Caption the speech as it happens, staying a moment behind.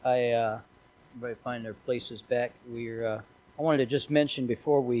Everybody find their places back. I wanted to just mention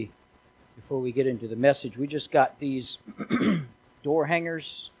before we get into the message, we just got these door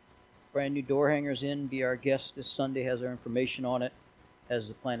hangers, brand new door hangers in. Be our guest this Sunday. Has our information on it. Has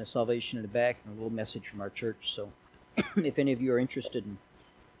the plan of salvation in the back and a little message from our church. So, if any of you are interested in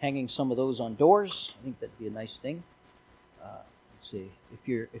hanging some of those on doors, I think that'd be a nice thing. Let's see.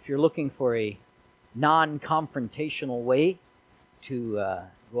 If you're looking for a non-confrontational way to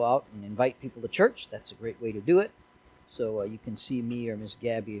go out and invite people to church, that's a great way to do it. So you can see me or Miss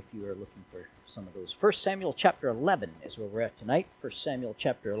Gabby if you are looking for some of those. 1 Samuel chapter 11 is where we're at tonight. 1 Samuel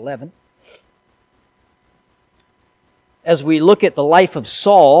chapter 11. As we look at the life of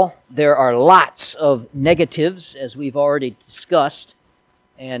Saul, there are lots of negatives, as we've already discussed.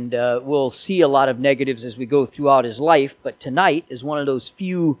 And we'll see a lot of negatives as we go throughout his life. But tonight is one of those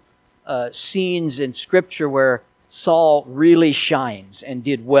few scenes in Scripture where Saul really shines and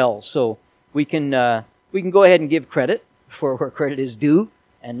did well. So we can go ahead and give credit for where credit is due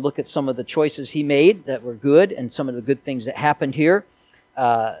and look at some of the choices he made that were good and some of the good things that happened here.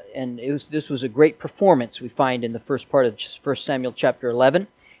 This was a great performance we find in the first part of 1 Samuel chapter 11.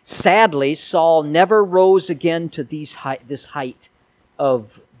 Sadly, Saul never rose again to this height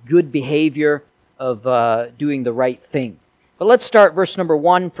of good behavior, of doing the right thing. But let's start verse number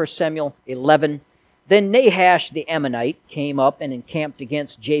 1, 1 Samuel 11. Then Nahash the Ammonite came up and encamped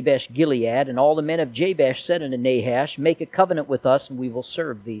against Jabesh-Gilead, and all the men of Jabesh said unto Nahash, Make a covenant with us, and we will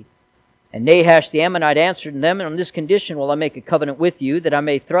serve thee. And Nahash the Ammonite answered them, On this condition will I make a covenant with you, that I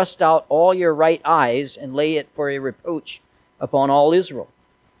may thrust out all your right eyes, and lay it for a reproach upon all Israel.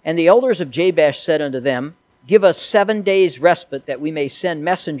 And the elders of Jabesh said unto them, Give us 7 days' respite, that we may send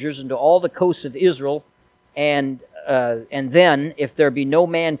messengers into all the coasts of Israel, and then, if there be no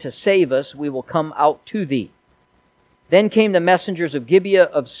man to save us, we will come out to thee. Then came the messengers of Gibeah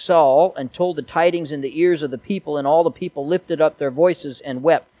of Saul, and told the tidings in the ears of the people, and all the people lifted up their voices and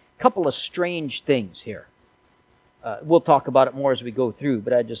wept. A couple of strange things here. We'll talk about it more as we go through,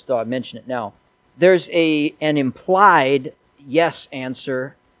 but I just thought I'd mention it now. There's an implied yes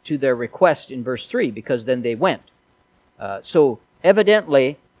answer to their request in verse 3, because then they went. So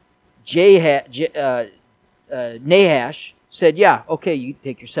evidently, Nahash said, yeah, okay, you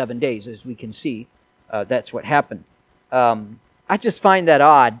take your 7 days, as we can see. That's what happened. I just find that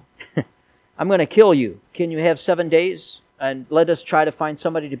odd. I'm going to kill you. Can you have 7 days? And let us try to find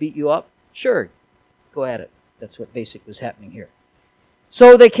somebody to beat you up? Sure, go at it. That's what basically was happening here.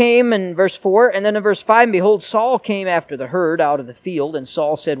 So they came in verse 4, and then in verse 5, and behold, Saul came after the herd out of the field, and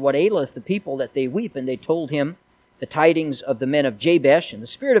Saul said, What aileth the people that they weep? And they told him the tidings of the men of Jabesh. And the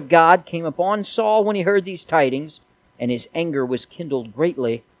Spirit of God came upon Saul when he heard these tidings, and his anger was kindled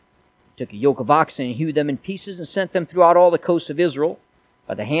greatly. He took a yoke of oxen and hewed them in pieces, and sent them throughout all the coasts of Israel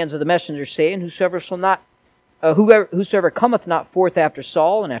by the hands of the messengers, saying, Whosoever cometh not forth after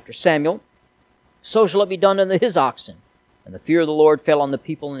Saul and after Samuel, so shall it be done unto his oxen. And the fear of the Lord fell on the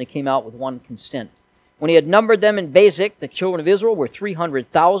people, and they came out with one consent. When he had numbered them in Bezek, the children of Israel were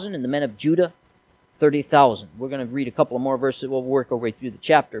 300,000, and the men of Judah 30,000. We're going to read a couple of more verses. We'll work our way through the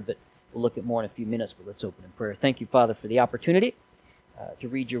chapter, but we'll look at more in a few minutes. But let's open in prayer. Thank you, Father, for the opportunity to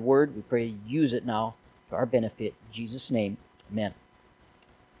read your word. We pray you use it now to our benefit. In Jesus' name, amen.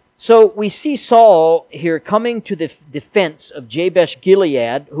 So we see Saul here coming to the defense of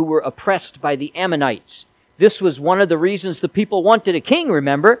Jabesh-Gilead, who were oppressed by the Ammonites. This was one of the reasons the people wanted a king,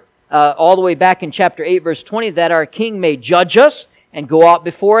 remember, all the way back in chapter 8, verse 20, that our king may judge us and go out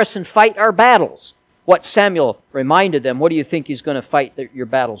before us and fight our battles. What Samuel reminded them, what do you think he's going to fight your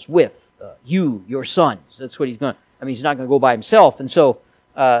battles with? You, your sons. That's what he's going to, he's not going to go by himself. And so,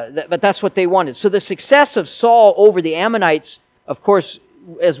 but that's what they wanted. So the success of Saul over the Ammonites, of course,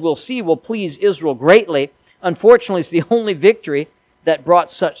 as we'll see, will please Israel greatly. Unfortunately, it's the only victory that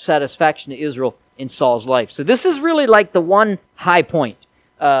brought such satisfaction to Israel in Saul's life. So this is really like the one high point.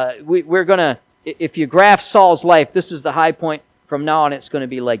 We're going to, if you graph Saul's life, this is the high point. From now on, it's going to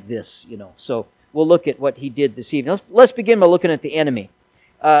be like this, So we'll look at what he did this evening. Let's begin by looking at the enemy.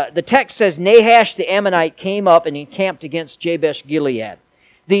 The text says, Nahash the Ammonite came up and encamped against Jabesh-Gilead.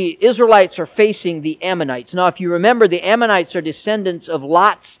 The Israelites are facing the Ammonites. Now, if you remember, the Ammonites are descendants of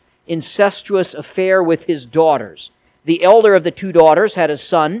Lot's incestuous affair with his daughters. The elder of the two daughters had a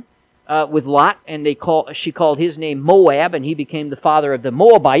son with Lot, and she called his name Moab, and he became the father of the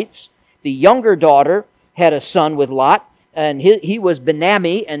Moabites. The younger daughter had a son with Lot, and he was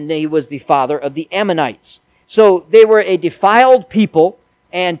Benammi, and he was the father of the Ammonites. So they were a defiled people,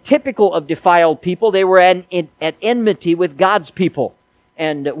 and typical of defiled people, they were at enmity with God's people.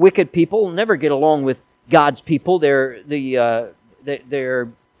 And wicked people never get along with God's people. They're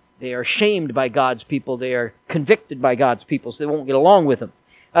They are shamed by God's people. They are convicted by God's people, so they won't get along with them.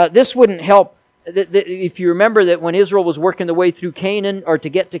 This wouldn't help. If you remember that when Israel was working their way through Canaan, or to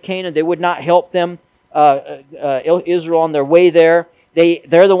get to Canaan, they would not help them, Israel, on their way there.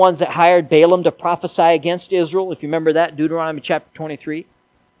 They're the ones that hired Balaam to prophesy against Israel, if you remember that, Deuteronomy chapter 23.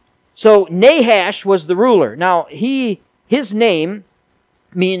 So Nahash was the ruler. Now, his name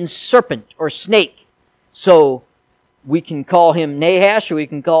means serpent or snake. So we can call him Nahash, or we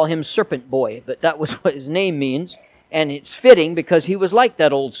can call him Serpent Boy, but that was what his name means. And it's fitting because he was like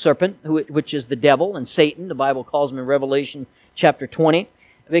that old serpent, which is the devil and Satan. The Bible calls him in Revelation chapter 20,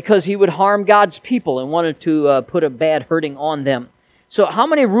 because he would harm God's people and wanted to put a bad hurting on them. So how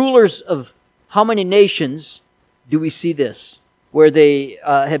many rulers of how many nations do we see this, where they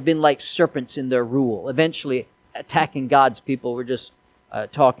have been like serpents in their rule, eventually attacking God's people? We're just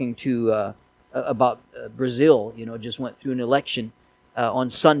talking about Brazil, just went through an election on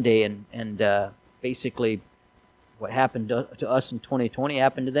Sunday, and basically what happened to us in 2020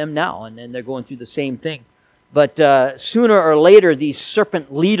 happened to them now, and they're going through the same thing. But sooner or later, these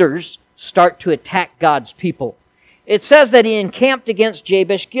serpent leaders start to attack God's people. It says that he encamped against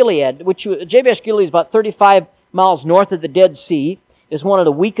Jabesh-Gilead, which Jabesh-Gilead is about 35 miles north of the Dead Sea, is one of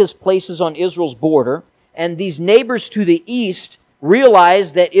the weakest places on Israel's border, and these neighbors to the east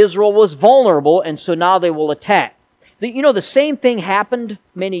realized that Israel was vulnerable, and so now they will attack. The same thing happened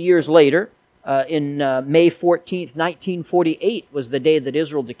many years later. In May 14th, 1948 was the day that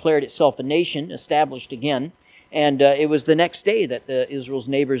Israel declared itself a nation, established again. And it was the next day that Israel's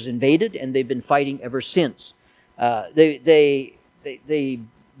neighbors invaded, and they've been fighting ever since. They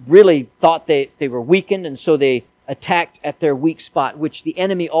really thought they were weakened, and so they attacked at their weak spot, which the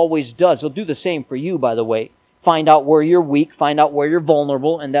enemy always does. He'll do the same for you, by the way. Find out where you're weak, find out where you're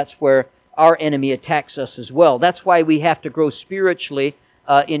vulnerable, and that's where our enemy attacks us as well. That's why we have to grow spiritually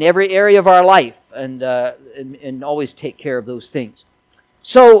in every area of our life, and always take care of those things.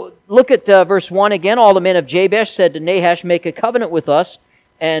 So look at verse 1 again. All the men of Jabesh said to Nahash, "Make a covenant with us,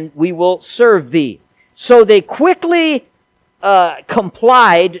 and we will serve thee." So they quickly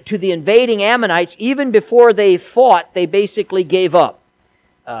complied to the invading Ammonites. Even before they fought, they basically gave up.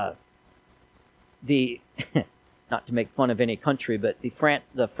 Not to make fun of any country, but the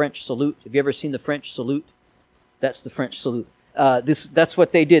French salute. Have you ever seen the French salute? That's the French salute. That's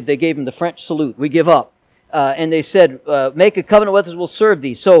what they did. They gave him the French salute. We give up. And they said, make a covenant with us, we'll serve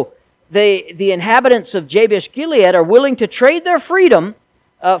thee. So the inhabitants of Jabesh-Gilead are willing to trade their freedom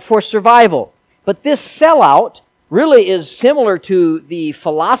for survival. But this sellout really is similar to the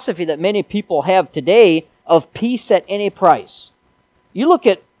philosophy that many people have today of peace at any price. You look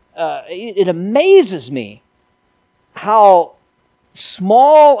at, it amazes me how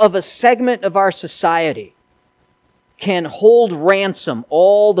small of a segment of our society can hold ransom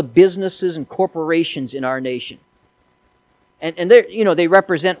all the businesses and corporations in our nation. And they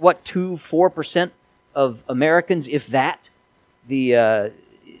represent, 2-4% of Americans, if that. The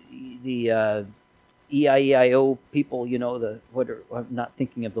EIEIO people, I'm not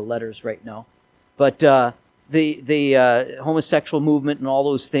thinking of the letters right now. But the homosexual movement and all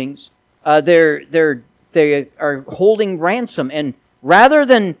those things, they are holding ransom. And rather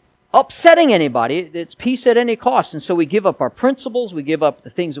than upsetting anybody, it's peace at any cost. And so we give up our principles, we give up the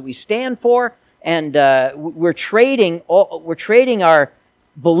things that we stand for, and we're trading our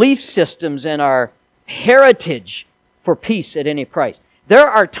belief systems and our heritage for peace at any price. There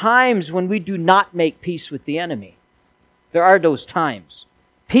are times when we do not make peace with the enemy. There are those times.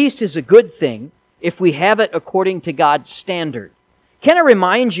 Peace is a good thing if we have it according to God's standard. Can I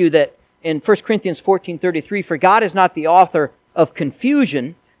remind you that in 1 Corinthians 14:33, "For God is not the author of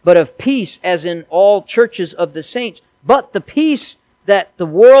confusion, but of peace, as in all churches of the saints. But the peace that the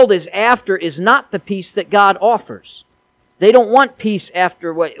world is after is not the peace that God offers." They don't want peace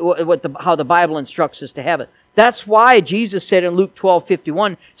after how the Bible instructs us to have it. That's why Jesus said in Luke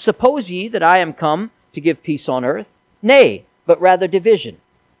 12:51, "Suppose ye that I am come to give peace on earth? Nay, but rather division."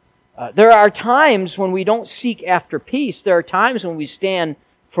 There are times when we don't seek after peace. There are times when we stand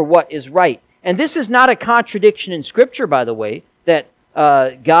for what is right. And this is not a contradiction in Scripture, by the way, that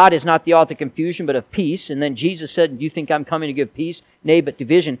God is not the author of confusion, but of peace. And then Jesus said, "You think I'm coming to give peace? Nay, but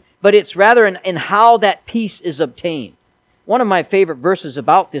division." But it's rather in how that peace is obtained. One of my favorite verses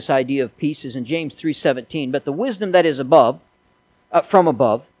about this idea of peace is in James 3:17. "But the wisdom that is from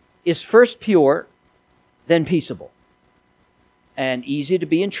above, is first pure, then peaceable, and easy to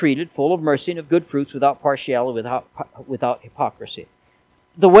be entreated, full of mercy and of good fruits, without partiality, without hypocrisy."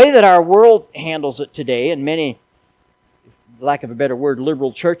 The way that our world handles it today, and many, lack of a better word,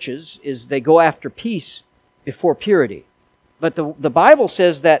 liberal churches, is they go after peace before purity. But the Bible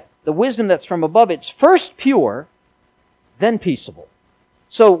says that the wisdom that's from above, it's first pure, then peaceable.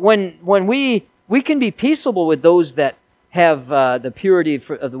 So when we can be peaceable with those that have the purity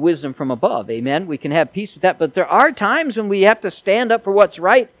of the wisdom from above, amen? We can have peace with that, but there are times when we have to stand up for what's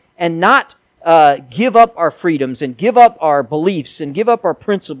right and not give up our freedoms and give up our beliefs and give up our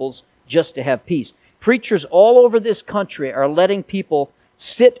principles just to have peace. Preachers all over this country are letting people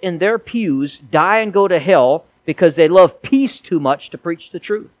sit in their pews, die and go to hell because they love peace too much to preach the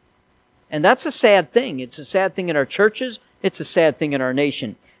truth. And that's a sad thing. It's a sad thing in our churches. It's a sad thing in our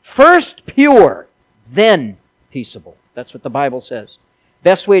nation. First pure, then peaceable. That's what the Bible says.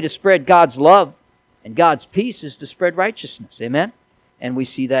 Best way to spread God's love and God's peace is to spread righteousness. Amen? And we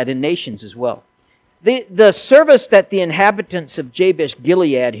see that in nations as well. The service that the inhabitants of Jabesh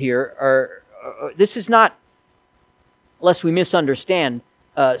Gilead here are, this is not, lest we misunderstand,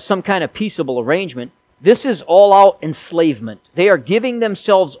 some kind of peaceable arrangement. This is all-out enslavement. They are giving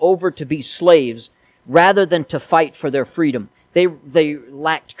themselves over to be slaves rather than to fight for their freedom. They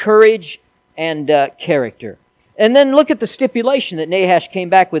lacked courage and character. And then look at the stipulation that Nahash came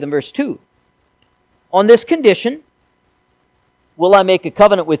back with in verse 2. On this condition, will I make a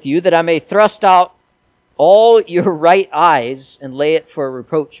covenant with you that I may thrust out all your right eyes and lay it for a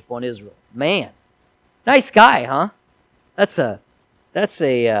reproach upon Israel. Man, nice guy, huh? That's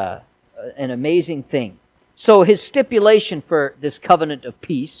an amazing thing. So his stipulation for this covenant of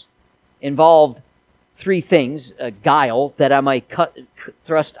peace involved three things. Guile, that I might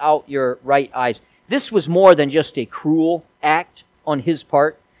thrust out your right eyes. This was more than just a cruel act on his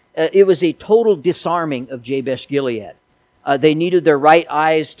part. It was a total disarming of Jabesh Gilead. They needed their right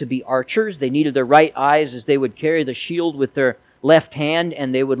eyes to be archers. They needed their right eyes as they would carry the shield with their left hand,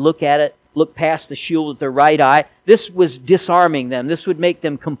 and they would look at it, look past the shield with their right eye. This was disarming them. This would make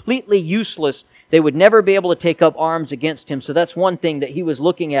them completely useless. They would never be able to take up arms against him. So that's one thing that he was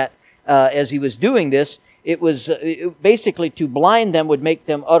looking at as he was doing this. It was basically to blind them would make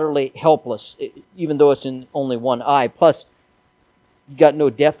them utterly helpless, even though it's in only one eye. Plus, you got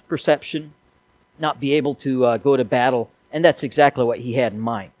no depth perception, not be able to go to battle, and that's exactly what he had in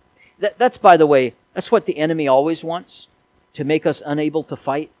mind. That's, by the way, that's what the enemy always wants, to make us unable to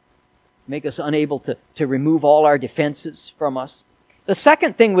fight, make us unable to remove all our defenses from us. The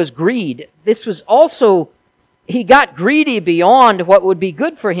second thing was greed. This was also, he got greedy beyond what would be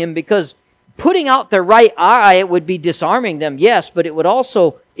good for him, because putting out their right eye, it would be disarming them, yes, but it would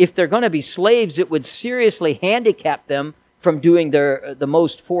also, if they're going to be slaves, it would seriously handicap them from doing the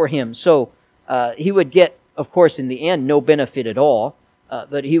most for him. So he would get, of course, in the end, no benefit at all,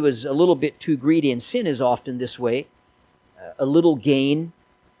 but he was a little bit too greedy, and sin is often this way. A little gain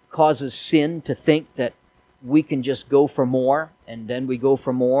causes sin to think that we can just go for more, and then we go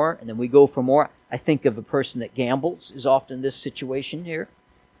for more, and then we go for more. I think of a person that gambles is often this situation here.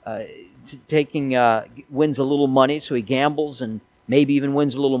 Wins a little money, so he gambles and maybe even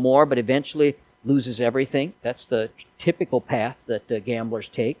wins a little more, but eventually loses everything. That's the typical path that gamblers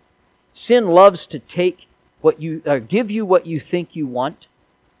take. Sin loves to take give you what you think you want,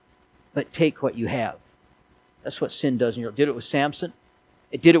 but take what you have. That's what sin does. And it did it with Samson.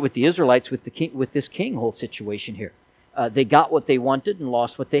 It did it with the Israelites with this king whole situation here. They got what they wanted and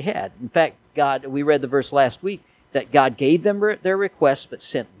lost what they had. In fact, we read the verse last week, that God gave them their requests, but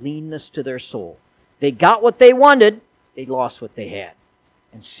sent leanness to their soul. They got what they wanted, they lost what they had.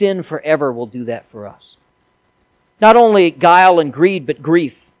 And sin forever will do that for us. Not only guile and greed, but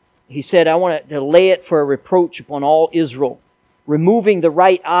grief. He said, I want to lay it for a reproach upon all Israel. Removing the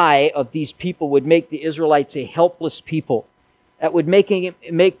right eye of these people would make the Israelites a helpless people. That would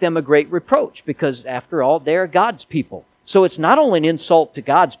make them a great reproach, because after all, they're God's people. So it's not only an insult to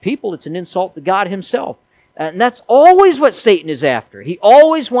God's people, it's an insult to God himself. And that's always what Satan is after. He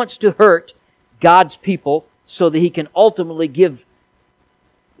always wants to hurt God's people so that he can ultimately give,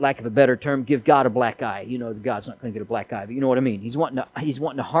 lack of a better term, give God a black eye. You know, God's not going to get a black eye, but you know what I mean. He's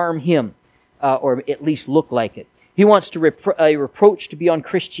wanting to harm him, or at least look like it. He wants a reproach to be on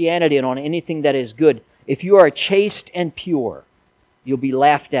Christianity and on anything that is good. If you are chaste and pure, you'll be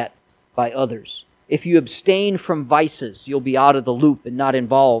laughed at by others. If you abstain from vices, you'll be out of the loop and not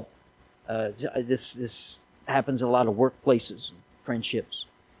involved. This happens in a lot of workplaces and friendships.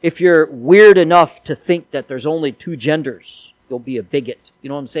 If you're weird enough to think that there's only two genders, you'll be a bigot. You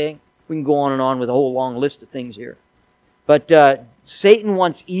know what I'm saying? We can go on and on with a whole long list of things here. But Satan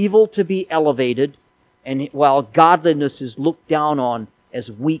wants evil to be elevated, and while godliness is looked down on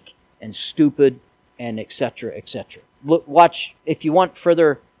as weak and stupid and etc., etc. Watch, if you want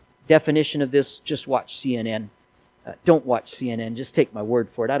further definition of this, just watch CNN. Don't watch CNN. Just take my word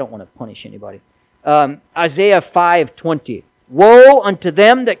for it. I don't want to punish anybody. Isaiah 5:20. Woe unto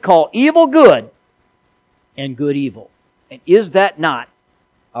them that call evil good and good evil. And is that not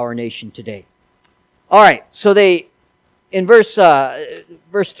our nation today? All right, so in verse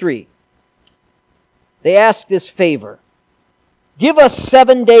 3, they ask this favor. Give us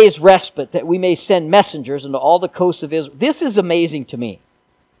 7 days respite that we may send messengers into all the coasts of Israel. This is amazing to me,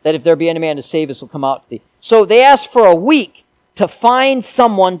 that if there be any man to save us, will come out to thee. So they ask for a week to find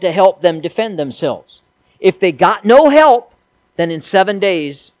someone to help them defend themselves. If they got no help, then in 7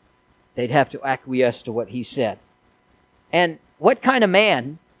 days, they'd have to acquiesce to what he said. And what kind of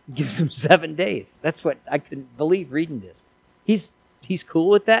man gives them 7 days? That's what I couldn't believe reading this. He's cool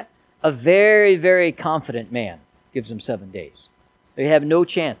with that. A very, very confident man gives them 7 days. They have no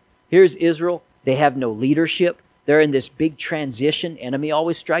chance. Here's Israel. They have no leadership. They're in this big transition. Enemy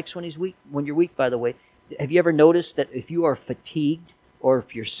always strikes when he's weak. When you're weak, by the way. Have you ever noticed that if you are fatigued, or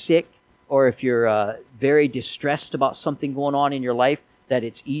if you're sick, or if you're very distressed about something going on in your life, that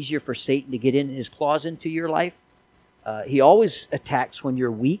it's easier for Satan to get in his claws into your life? He always attacks when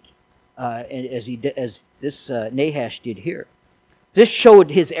you're weak, as this Nahash did here. This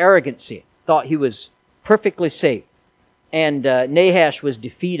showed his arrogancy. Thought he was perfectly safe. And Nahash was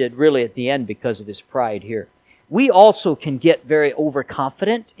defeated really at the end because of his pride here. We also can get very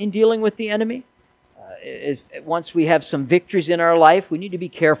overconfident in dealing with the enemy. Once we have some victories in our life, we need to be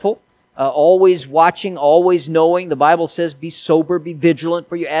careful. Always watching, always knowing. The Bible says, be sober, be vigilant,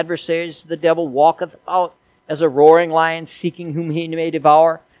 for your adversaries, the devil, walketh out as a roaring lion, seeking whom he may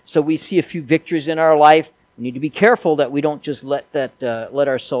devour. So we see a few victories in our life. We need to be careful that we don't just let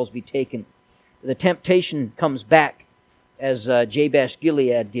ourselves be taken. The temptation comes back, as Jabesh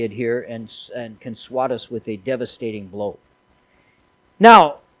Gilead did here, and can swat us with a devastating blow.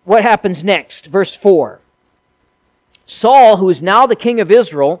 Now, what happens next? Verse 4. Saul, who is now the king of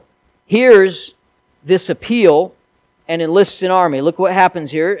Israel, hears this appeal and enlists an army. Look what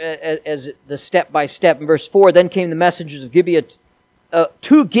happens here as the step by step in verse 4. Then came the messengers of Gibeah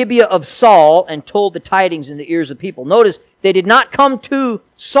to Gibeah of Saul and told the tidings in the ears of people. Notice, they did not come to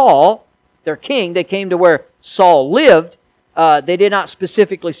Saul, their king. They came to where Saul lived. They did not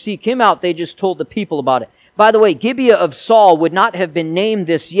specifically seek him out. They just told the people about it. By the way, Gibeah of Saul would not have been named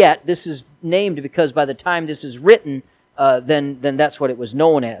this yet. This is named because by the time this is written, then that's what it was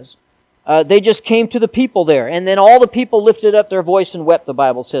known as. They just came to the people there. And then all the people lifted up their voice and wept, the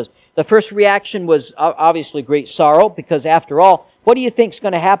Bible says. The first reaction was obviously great sorrow, because after all, what do you think is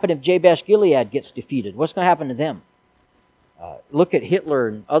going to happen if Jabesh Gilead gets defeated? What's going to happen to them? Look at Hitler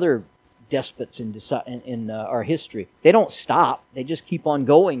and other despots in our history. They don't stop. They just keep on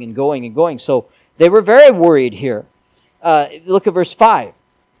going and going and going. So they were very worried here. Look at verse 5.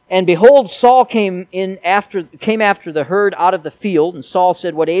 And behold, Saul came after the herd out of the field, and Saul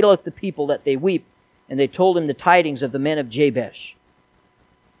said, what aileth the people that they weep? And they told him the tidings of the men of Jabesh.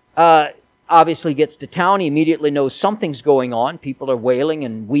 Obviously gets to town. He immediately knows something's going on. People are wailing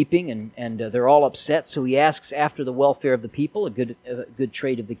and weeping, and they're all upset. So he asks after the welfare of the people, a good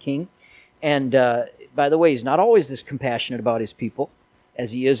trait of the king. And by the way, he's not always this compassionate about his people,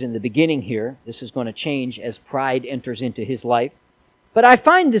 as he is in the beginning here. This is going to change as pride enters into his life. But I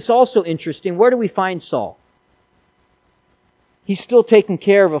find this also interesting. Where do we find Saul? He's still taking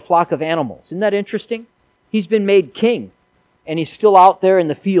care of a flock of animals. Isn't that interesting? He's been made king, and he's still out there in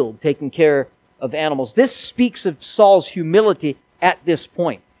the field taking care of animals. This speaks of Saul's humility at this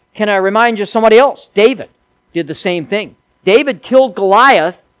point. Can I remind you of somebody else? David did the same thing. David killed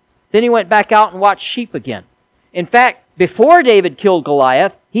Goliath, then he went back out and watched sheep again. In fact, before David killed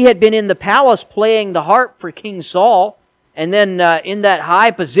Goliath, he had been in the palace playing the harp for King Saul, and then in that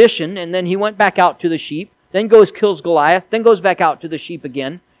high position, and then he went back out to the sheep, then kills Goliath, then goes back out to the sheep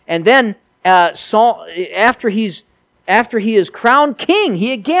again, and then Saul, after he is crowned king,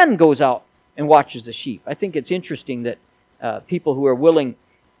 he again goes out and watches the sheep. I think it's interesting that people who are willing,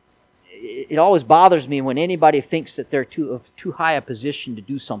 it always bothers me when anybody thinks that they're of too high a position to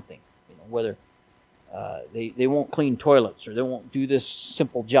do something, whether they won't clean toilets or they won't do this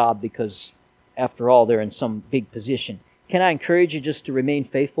simple job because, after all, they're in some big position. Can I encourage you just to remain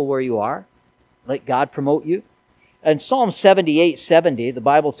faithful where you are? Let God promote you. In Psalm 78:70, the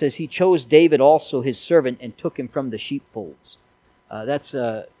Bible says, He chose David also his servant and took him from the sheepfolds. That's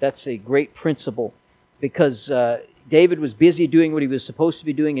a great principle, because David was busy doing what he was supposed to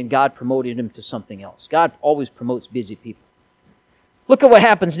be doing, and God promoted him to something else. God always promotes busy people. Look at what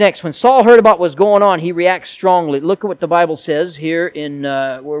happens next. When Saul heard about what's going on, he reacts strongly. Look at what the Bible says here in,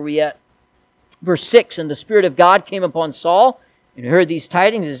 where we at? Verse 6, And the Spirit of God came upon Saul, and he heard these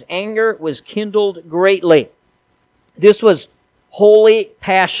tidings. His anger was kindled greatly. This was holy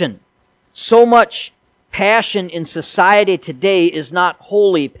passion. So much passion in society today is not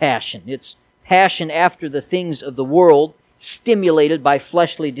holy passion. It's passion after the things of the world, stimulated by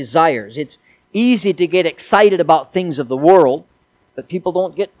fleshly desires. It's easy to get excited about things of the world, but people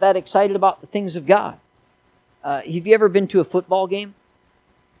don't get that excited about the things of God. Have you ever been to a football game?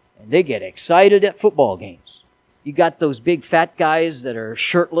 And they get excited at football games. You got those big fat guys that are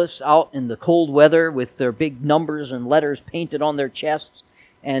shirtless out in the cold weather with their big numbers and letters painted on their chests.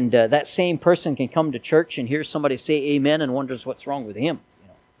 And that same person can come to church and hear somebody say amen and wonders what's wrong with him.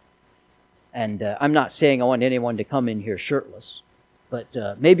 And I'm not saying I want anyone to come in here shirtless, but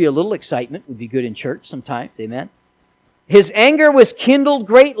maybe a little excitement would be good in church sometimes. Amen. His anger was kindled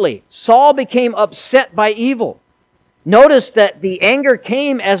greatly. Saul became upset by evil. Notice that the anger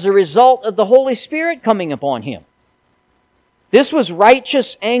came as a result of the Holy Spirit coming upon him. This was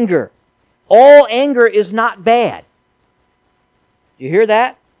righteous anger. All anger is not bad. Do you hear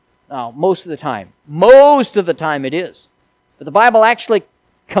that? No, most of the time. Most of the time it is. But the Bible actually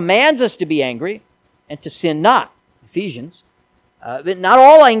commands us to be angry and to sin not. Ephesians. But not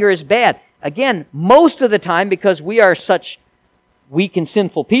all anger is bad. Again, most of the time, because we are such weak and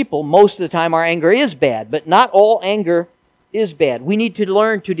sinful people, most of the time our anger is bad. But not all anger is bad. We need to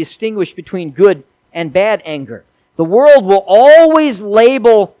learn to distinguish between good and bad anger. The world will always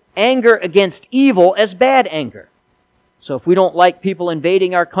label anger against evil as bad anger. So if we don't like people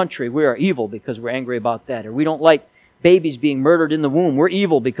invading our country, we are evil because we're angry about that. Or we don't like babies being murdered in the womb, we're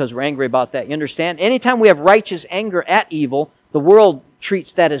evil because we're angry about that. You understand? Anytime we have righteous anger at evil, the world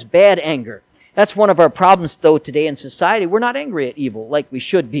treats that as bad anger. That's one of our problems, though, today in society. We're not angry at evil like we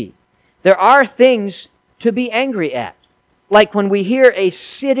should be. There are things to be angry at. Like when we hear a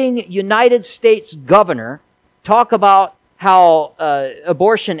sitting United States governor talk about how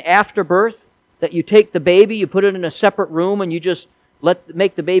abortion after birth, that you take the baby, you put it in a separate room, and you just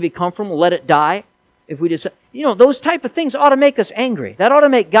make the baby comfortable, let it die. If we decide, those type of things ought to make us angry. That ought to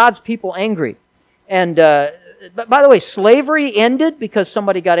make God's people angry. And but by the way, slavery ended because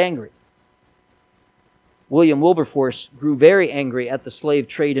somebody got angry. William Wilberforce grew very angry at the slave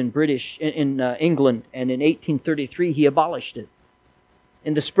trade in England, and in 1833 he abolished it.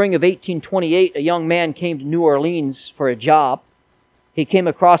 In the spring of 1828, a young man came to New Orleans for a job. He came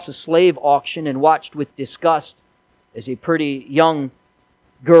across a slave auction and watched with disgust as a pretty young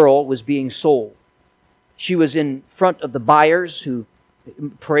girl was being sold. She was in front of the buyers who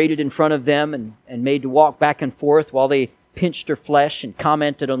paraded in front of them and made to walk back and forth while they pinched her flesh and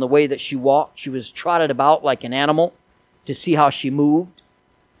commented on the way that she walked. She was trotted about like an animal to see how she moved.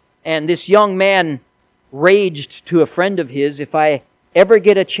 And this young man raged to a friend of his, "If I ever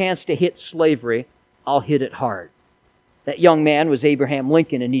get a chance to hit slavery, I'll hit it hard." That young man was Abraham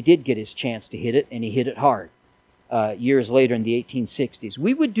Lincoln, and he did get his chance to hit it, and he hit it hard years later in the 1860s.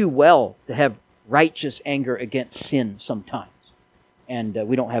 We would do well to have righteous anger against sin sometimes, and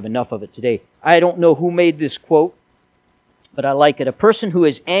we don't have enough of it today. I don't know who made this quote, but I like it. A person who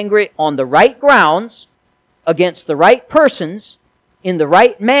is angry on the right grounds, against the right persons, in the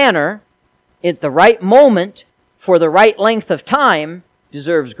right manner, at the right moment, for the right length of time,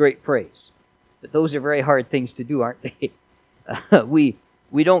 deserves great praise. But those are very hard things to do, aren't they?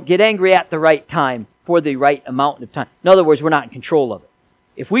 We don't get angry at the right time for the right amount of time. In other words, we're not in control of it.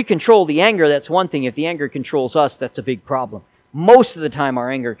 If we control the anger, that's one thing. If the anger controls us, that's a big problem. Most of the time, our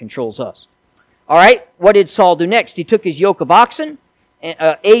anger controls us. All right, what did Saul do next? He took his yoke of oxen,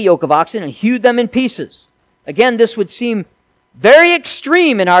 a yoke of oxen, and hewed them in pieces. Again, this would seem very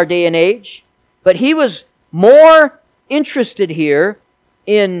extreme in our day and age, but he was more interested here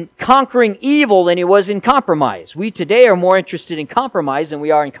in conquering evil than he was in compromise. We today are more interested in compromise than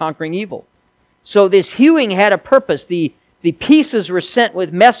we are in conquering evil. So this hewing had a purpose. The pieces were sent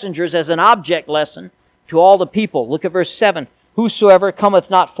with messengers as an object lesson to all the people. Look at verse 7. "Whosoever cometh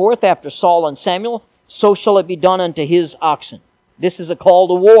not forth after Saul and Samuel, so shall it be done unto his oxen." This is a call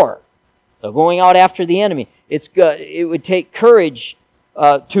to war. They're going out after the enemy. It would take courage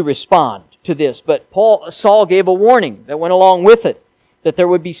to respond to this. But Saul gave a warning that went along with it, that there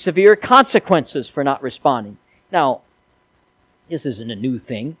would be severe consequences for not responding. Now, this isn't a new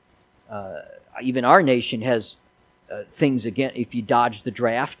thing. Even our nation has things again. If you dodge the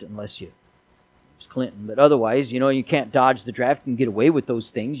draft, unless you it's Clinton, but otherwise, you can't dodge the draft and get away with those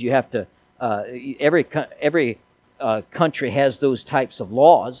things. You have to. Every country has those types of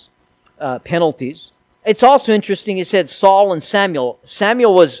laws, penalties. It's also interesting. He said Saul and Samuel.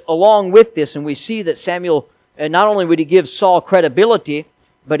 Samuel was along with this, and we see that Samuel. Not only would he give Saul credibility,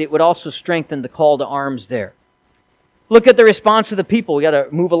 but it would also strengthen the call to arms there. Look at the response of the people. We got to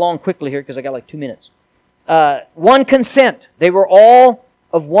move along quickly here because I got like 2 minutes. One consent. They were all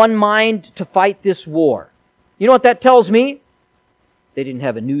of one mind to fight this war. You know what that tells me? They didn't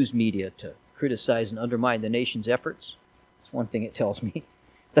have a news media to criticize and undermine the nation's efforts. That's one thing it tells me.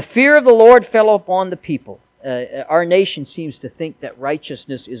 The fear of the Lord fell upon the people. Our nation seems to think that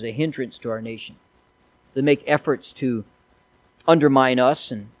righteousness is a hindrance to our nation. They make efforts to undermine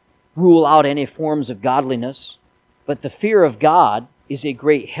us and rule out any forms of godliness. But the fear of God is a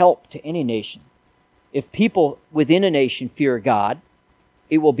great help to any nation. If people within a nation fear God,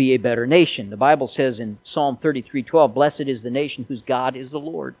 it will be a better nation. The Bible says in Psalm 33:12, "Blessed is the nation whose God is the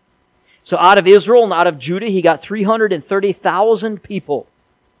Lord." So out of Israel and out of Judah, he got 330,000 people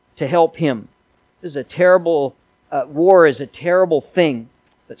to help him. This is a terrible, war is a terrible thing,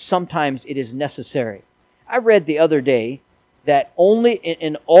 but sometimes it is necessary. I read the other day that only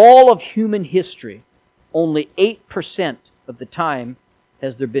in all of human history, only 8% of the time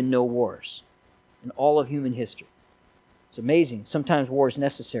has there been no wars. In all of human history. It's amazing. Sometimes war is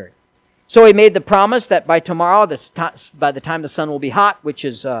necessary. So he made the promise that by tomorrow, by the time the sun will be hot, which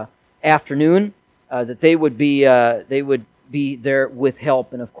is afternoon, that they would be there with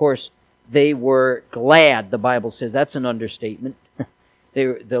help. And of course, they were glad. The Bible says that's an understatement.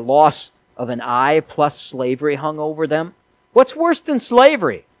 The loss of an eye plus slavery hung over them. What's worse than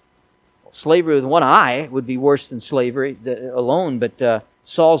slavery? Well, slavery with one eye would be worse than slavery alone. But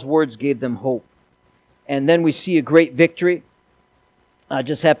Saul's words gave them hope. And then we see a great victory. I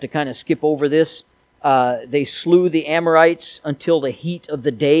just have to kind of skip over this. They slew the Amorites until the heat of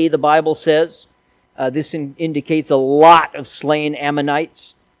the day, the Bible says. This indicates a lot of slain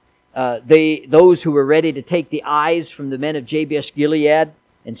Ammonites. Those who were ready to take the eyes from the men of Jabesh Gilead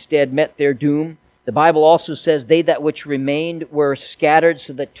instead met their doom. The Bible also says, they that which remained were scattered,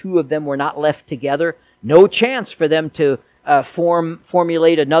 so that two of them were not left together. No chance for them to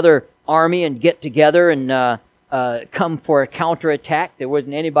formulate another army and get together and come for a counterattack. There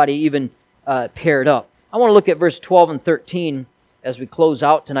wasn't anybody even paired up. I want to look at verse 12 and 13 as we close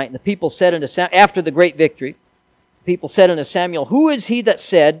out tonight. And the people said unto Samuel, after the great victory, the people said unto Samuel, "Who is he that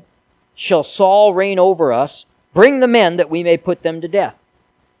said, Shall Saul reign over us? Bring the men that we may put them to death."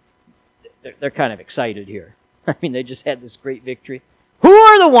 They're kind of excited here. I mean, they just had this great victory. Who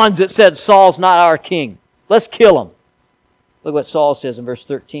are the ones that said Saul's not our king? Let's kill him. Look what Saul says in verse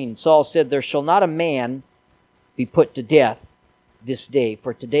 13. Saul said, "There shall not a man be put to death this day,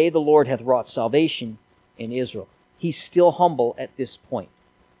 for today the Lord hath wrought salvation in Israel." He's still humble at this point.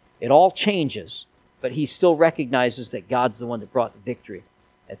 It all changes, but he still recognizes that God's the one that brought the victory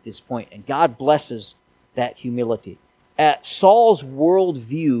at this point. And God blesses that humility. Saul's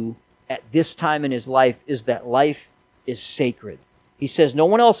worldview at this time in his life is that life is sacred. He says, no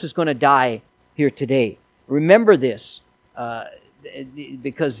one else is going to die here today. Remember this,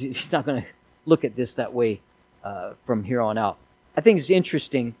 because he's not going to look at this that way from here on out. I think it's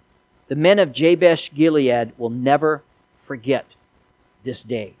interesting. The men of Jabesh Gilead will never forget this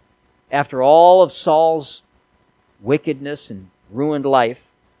day. After all of Saul's wickedness and ruined life,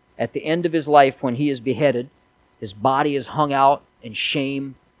 at the end of his life when he is beheaded, his body is hung out in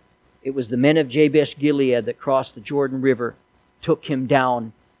shame. It was the men of Jabesh Gilead that crossed the Jordan River, took him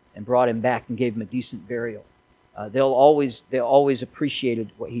down, and brought him back and gave him a decent burial. They always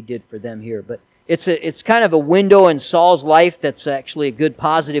appreciated what he did for them here. But it's kind of a window in Saul's life that's actually a good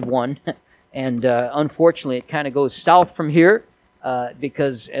positive one. And unfortunately, it kind of goes south from here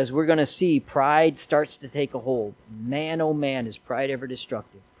because, as we're going to see, pride starts to take a hold. Man, oh man, is pride ever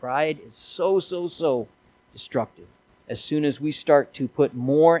destructive. Pride is so destructive. As soon as we start to put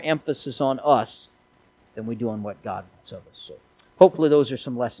more emphasis on us than we do on what God wants of us. So hopefully those are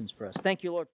some lessons for us. Thank you, Lord.